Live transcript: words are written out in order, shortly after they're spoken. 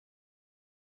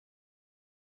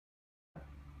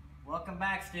Welcome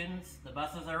back, students. The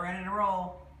buses are ready to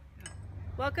roll.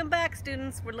 Welcome back,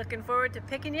 students. We're looking forward to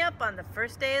picking you up on the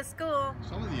first day of school.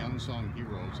 Some of the unsung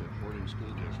heroes at boarding school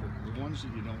district are the ones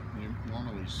that you don't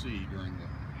normally see during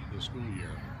the school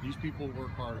year. These people work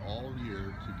hard all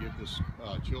year to give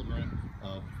the children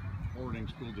of boarding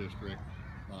school district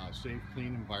a safe,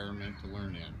 clean environment to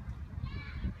learn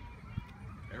in.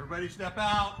 Everybody step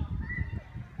out.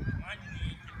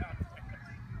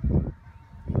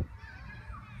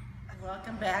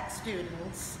 Welcome back,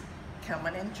 students. Come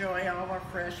and enjoy all our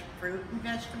fresh fruit and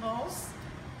vegetables.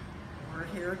 We're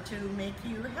here to make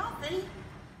you healthy.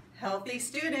 Healthy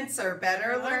students are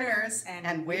better learners,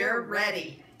 and we're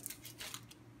ready.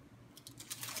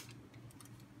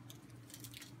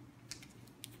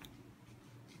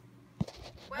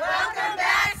 Welcome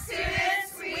back,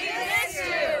 students. We missed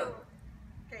you.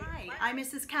 Hi, I'm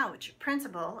Mrs. Couch,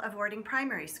 principal of Ording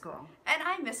Primary School. And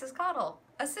I'm Mrs. Cottle,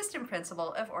 assistant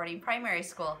principal of Ording Primary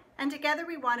School. And together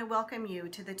we want to welcome you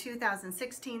to the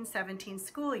 2016-17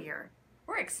 school year.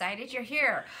 We're excited you're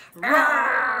here.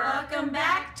 Welcome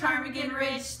back, Ptarmigan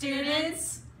Ridge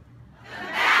students. Come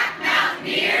back,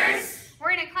 Mountaineers.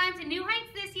 We're going to climb to new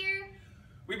heights this year.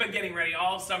 We've been getting ready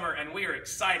all summer, and we are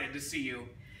excited to see you.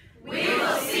 We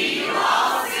will see you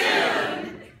all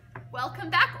soon. Welcome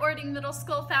back, Ording Middle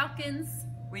School Falcons.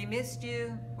 We missed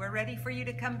you. We're ready for you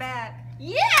to come back.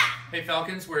 Yeah! Hey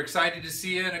Falcons, we're excited to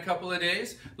see you in a couple of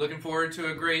days. Looking forward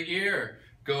to a great year.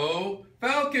 Go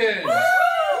Falcons!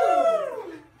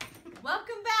 Woo!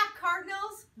 Welcome back,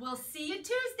 Cardinals. We'll see you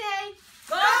Tuesday.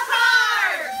 Go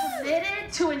Cards!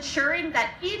 Committed to ensuring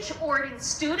that each Ording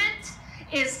student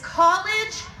is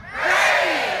college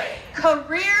ready,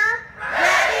 career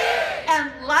ready,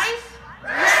 and life